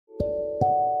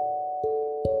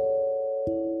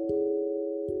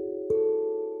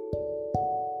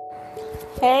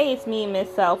Hey, it's me,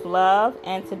 Miss Self Love,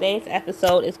 and today's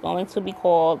episode is going to be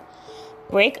called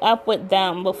Break Up with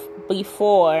Them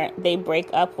Before They Break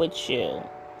Up with You.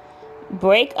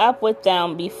 Break up with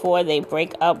them before they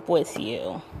break up with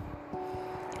you.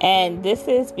 And this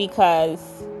is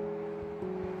because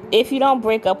if you don't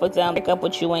break up with them, break up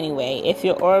with you anyway. If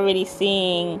you're already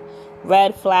seeing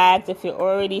red flags, if you're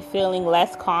already feeling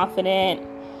less confident,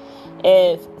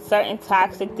 if certain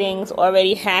toxic things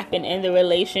already happen in the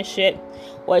relationship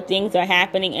or things are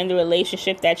happening in the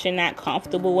relationship that you're not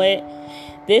comfortable with,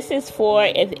 this is for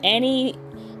if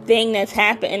anything that's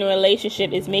happened in a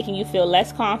relationship is making you feel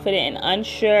less confident and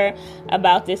unsure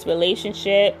about this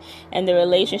relationship, and the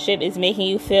relationship is making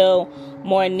you feel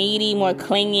more needy, more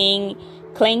clingy,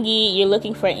 you're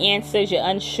looking for answers, you're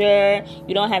unsure,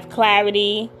 you don't have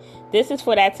clarity. This is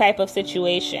for that type of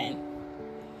situation.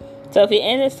 So if you're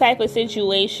in this type of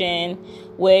situation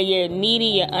where you're needy,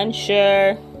 you're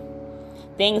unsure,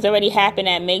 things already happen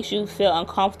that makes you feel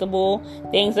uncomfortable,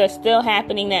 things are still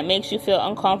happening that makes you feel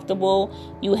uncomfortable,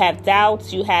 you have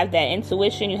doubts, you have that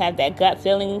intuition, you have that gut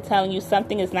feeling telling you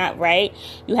something is not right,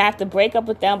 you have to break up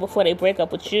with them before they break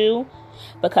up with you.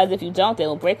 Because if you don't, they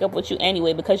will break up with you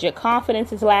anyway, because your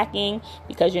confidence is lacking,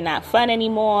 because you're not fun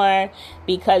anymore,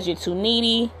 because you're too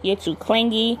needy, you're too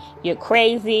clingy, you're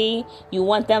crazy, you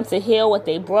want them to heal what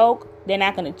they broke. They're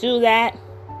not going to do that.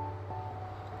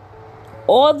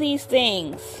 All these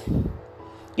things,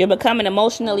 you're becoming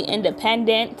emotionally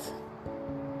independent.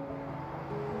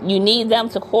 You need them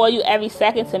to call you every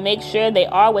second to make sure they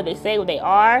are where they say they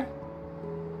are,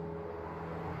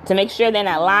 to make sure they're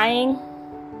not lying.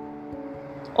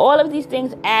 All of these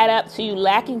things add up to you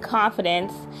lacking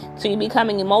confidence, to you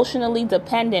becoming emotionally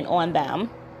dependent on them,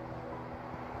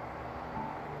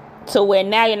 to where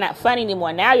now you're not fun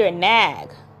anymore. Now you're a nag.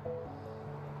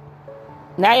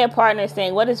 Now your partner is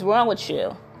saying, what is wrong with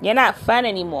you? You're not fun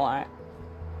anymore.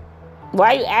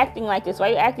 Why are you acting like this? Why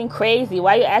are you acting crazy?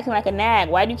 Why are you acting like a nag?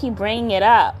 Why do you keep bringing it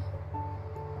up?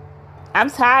 I'm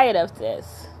tired of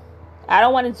this. I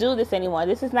don't want to do this anymore.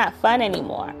 This is not fun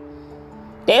anymore.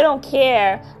 They don't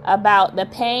care about the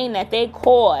pain that they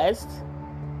caused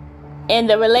in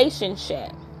the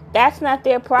relationship. That's not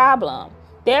their problem.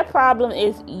 Their problem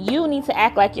is you need to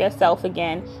act like yourself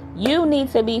again. You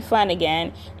need to be fun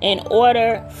again in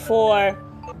order for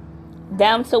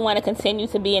them to want to continue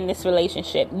to be in this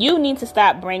relationship. You need to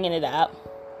stop bringing it up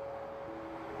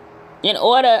in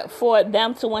order for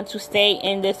them to want to stay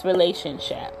in this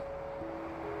relationship.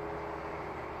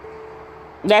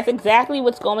 That's exactly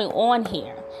what's going on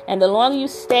here. And the longer you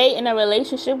stay in a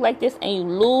relationship like this and you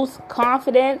lose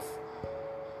confidence,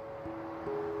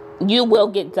 you will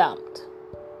get dumped.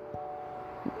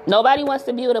 Nobody wants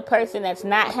to be with a person that's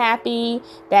not happy,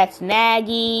 that's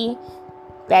naggy,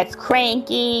 that's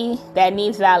cranky, that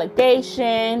needs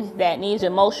validation, that needs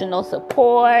emotional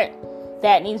support,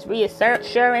 that needs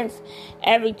reassurance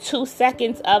every 2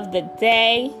 seconds of the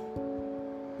day.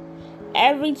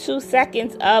 Every 2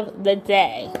 seconds of the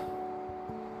day.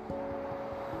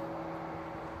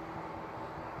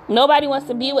 Nobody wants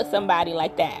to be with somebody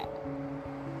like that.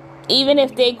 Even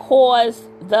if they cause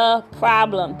the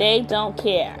problem, they don't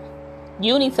care.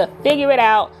 You need to figure it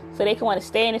out so they can want to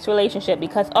stay in this relationship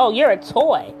because, oh, you're a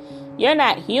toy. You're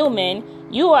not human.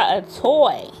 You are a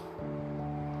toy.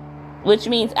 Which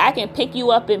means I can pick you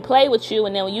up and play with you,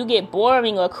 and then when you get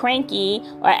boring or cranky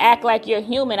or act like you're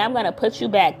human, I'm going to put you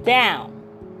back down.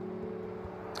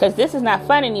 Because this is not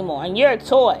fun anymore, and you're a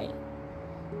toy.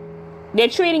 They're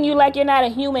treating you like you're not a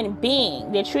human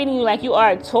being. They're treating you like you are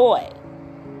a toy.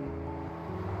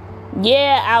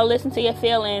 Yeah, I'll listen to your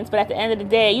feelings, but at the end of the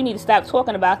day, you need to stop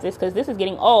talking about this because this is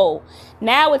getting old.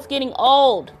 Now it's getting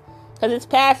old because it's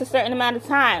past a certain amount of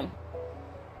time.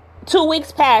 2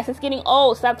 weeks passed. It's getting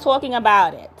old. Stop talking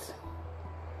about it.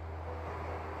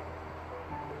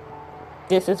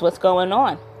 This is what's going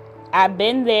on. I've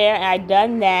been there and I've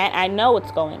done that. I know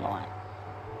what's going on.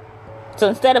 So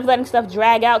instead of letting stuff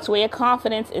drag out to where your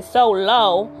confidence is so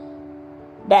low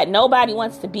that nobody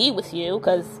wants to be with you,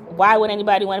 because why would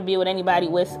anybody want to be with anybody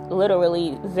with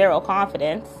literally zero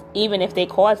confidence? Even if they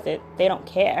caused it, they don't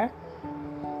care.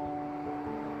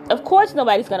 Of course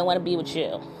nobody's going to want to be with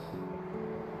you.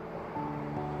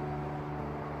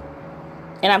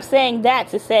 And I'm saying that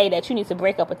to say that you need to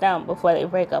break up with them before they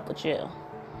break up with you.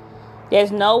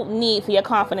 There's no need for your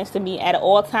confidence to be at an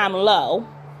all-time low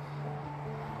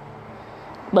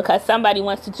because somebody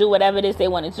wants to do whatever it is they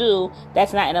want to do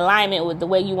that's not in alignment with the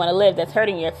way you want to live, that's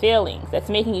hurting your feelings, that's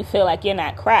making you feel like you're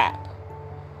not crap.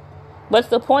 What's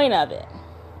the point of it?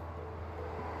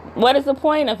 What is the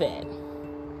point of it?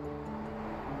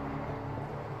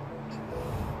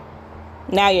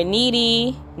 Now you're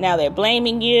needy. Now they're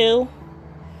blaming you.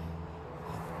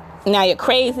 Now you're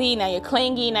crazy. Now you're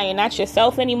clingy. Now you're not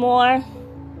yourself anymore.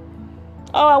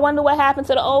 Oh, I wonder what happened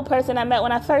to the old person I met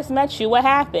when I first met you. What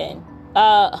happened?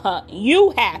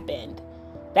 You happened.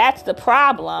 That's the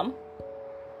problem.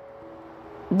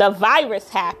 The virus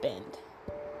happened.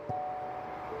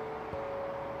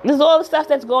 This is all the stuff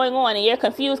that's going on, and you're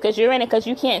confused because you're in it because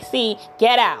you can't see.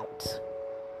 Get out.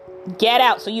 Get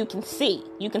out so you can see.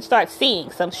 You can start seeing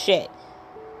some shit.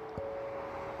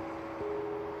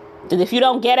 Because if you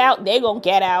don't get out, they're going to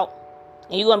get out.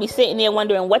 And you're going to be sitting there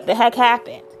wondering what the heck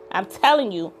happened. I'm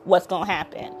telling you what's going to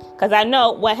happen. Because I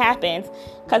know what happens.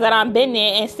 Because I've been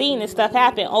there and seen this stuff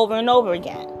happen over and over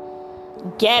again.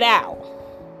 Get out.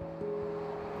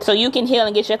 So you can heal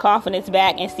and get your confidence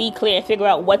back and see clear and figure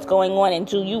out what's going on. And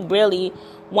do you really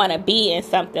want to be in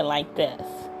something like this?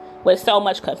 With so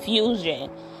much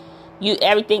confusion.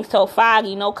 Everything's so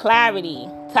foggy, no clarity.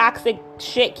 Toxic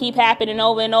shit keep happening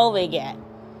over and over again.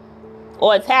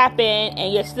 Or it's happened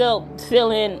and you're still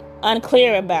feeling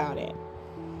unclear about it.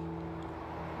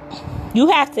 You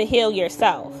have to heal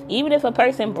yourself. Even if a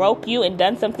person broke you and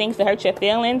done some things to hurt your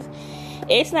feelings,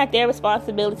 it's not their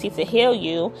responsibility to heal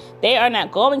you. They are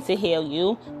not going to heal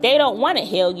you. They don't want to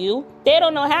heal you. They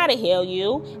don't know how to heal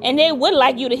you. And they would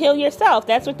like you to heal yourself.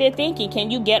 That's what they're thinking.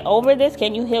 Can you get over this?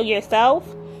 Can you heal yourself?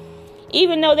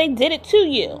 Even though they did it to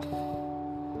you.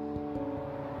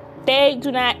 They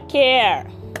do not care.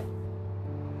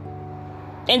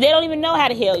 And they don't even know how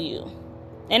to heal you.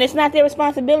 And it's not their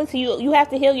responsibility. You have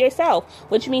to heal yourself.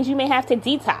 Which means you may have to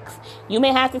detox. You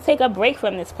may have to take a break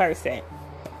from this person.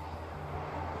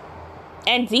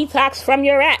 And detox from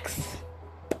your ex.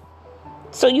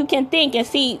 So you can think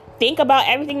about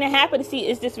everything that happened to see,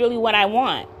 is this really what I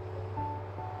want?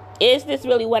 Is this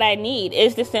really what I need?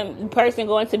 Is this person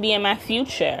going to be in my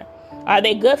future? Are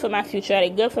they good for my future? Are they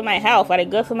good for my health? Are they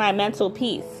good for my mental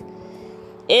peace?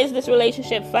 Is this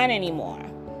relationship fun anymore?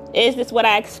 Is this what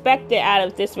I expected out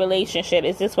of this relationship?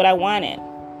 Is this what I wanted?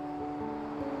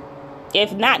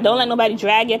 If not, don't let nobody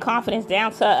drag your confidence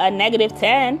down to a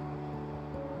 -10.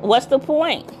 What's the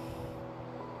point?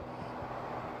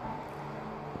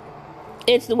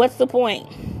 What's the point?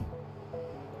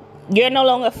 You're no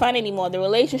longer fun anymore. The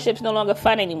relationship's no longer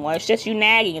fun anymore. It's just you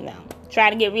nagging them.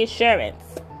 Trying to get reassurance.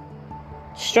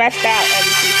 Stressed out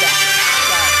every 2 seconds.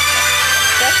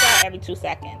 Stressed out every 2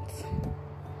 seconds.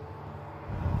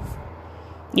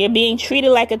 You're being treated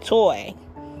like a toy.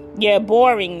 You're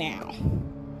boring now.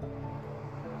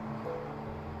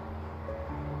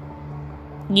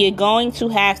 You're going to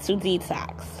have to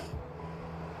detox.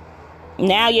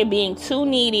 Now you're being too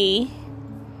needy,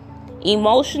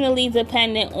 emotionally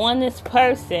dependent on this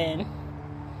person,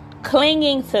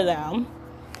 clinging to them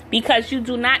because you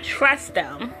do not trust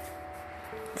them.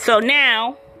 So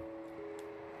now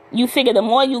you figure the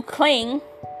more you cling,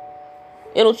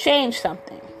 it'll change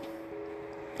something.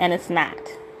 And it's not.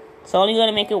 It's only going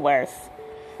to make it worse.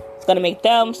 It's going to make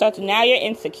them start to, now you're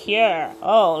insecure.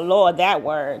 Oh, Lord, that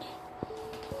word.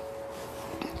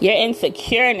 You're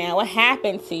insecure now. What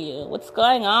happened to you? What's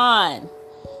going on?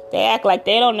 They act like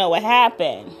they don't know what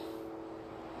happened.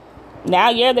 Now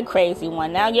you're the crazy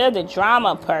one. Now you're the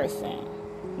drama person.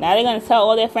 Now they're going to tell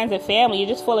all their friends and family, you're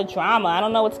just full of drama. I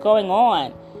don't know what's going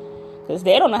on. Because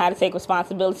they don't know how to take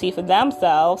responsibility for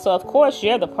themselves. So, of course,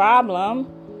 you're the problem.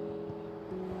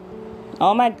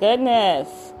 Oh, my goodness.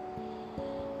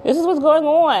 This is what's going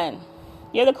on.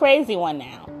 You're the crazy one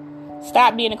now.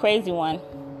 Stop being the crazy one.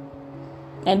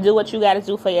 And do what you got to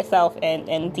do for yourself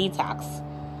and detox.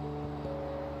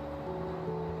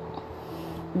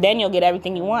 Then you'll get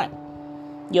everything you want.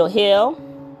 You'll heal.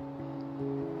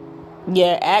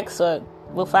 Your ex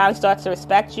will finally start to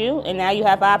respect you. And now you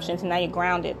have options. And now you're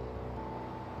grounded.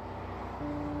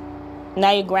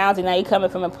 Now you're grounded. Now you're coming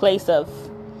from a place of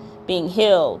being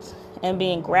healed. And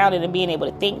being grounded and being able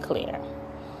to think clear.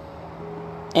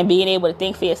 And being able to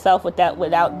think for yourself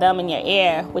without them in your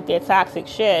ear with their toxic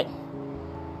shit.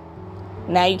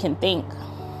 Now you can think.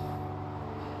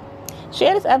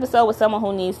 Share this episode with someone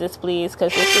who needs this, please.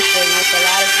 Because this is serious. A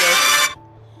lot of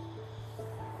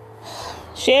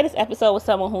this. Share this episode with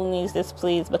someone who needs this,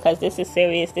 please. Because this is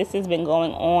serious. This has been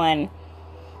going on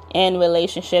in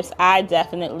relationships. I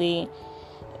definitely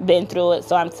been through it.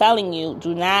 So I'm telling you,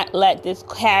 do not let this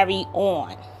carry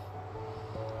on.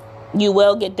 You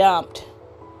will get dumped.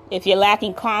 If you're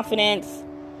lacking confidence,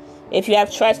 if you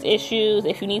have trust issues,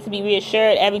 if you need to be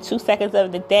reassured every 2 seconds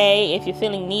of the day, if you're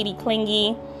feeling needy,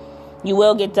 clingy, you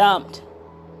will get dumped.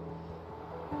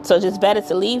 So just better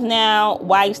to leave now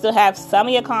while you still have some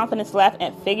of your confidence left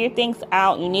and figure things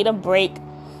out. You need a break.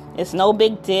 It's no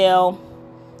big deal.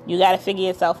 You got to figure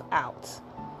yourself out.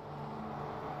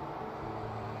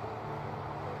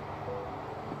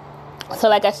 So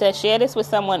like I said, share this with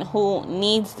someone who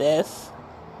needs this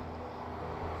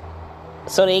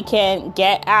so they can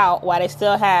get out while they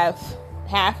still have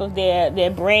half of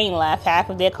their brain left, half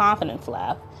of their confidence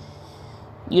left.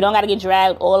 You don't got to get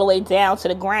dragged all the way down to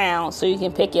the ground so you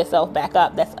can pick yourself back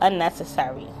up. That's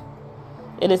unnecessary.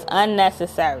 It is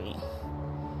unnecessary.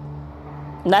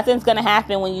 Nothing's going to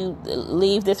happen when you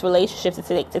leave this relationship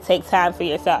to take time for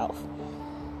yourself.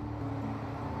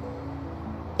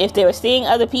 If they were seeing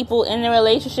other people in the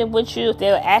relationship with you, if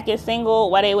they were acting single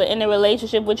while they were in the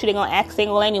relationship with you, they're going to act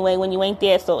single anyway when you ain't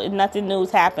there. So nothing new is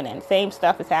happening. Same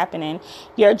stuff is happening.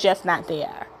 You're just not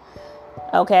there.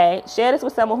 Okay? Share this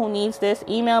with someone who needs this.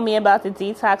 Email me about the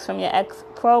detox from your ex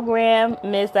program,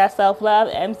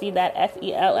 ms.selflove,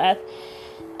 mz.selfluv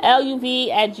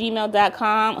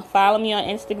 @gmail.com. Follow me on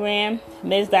Instagram,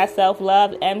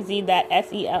 ms.selflove,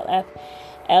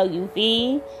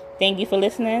 mz.selfluv. Thank you for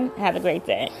listening. Have a great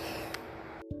day.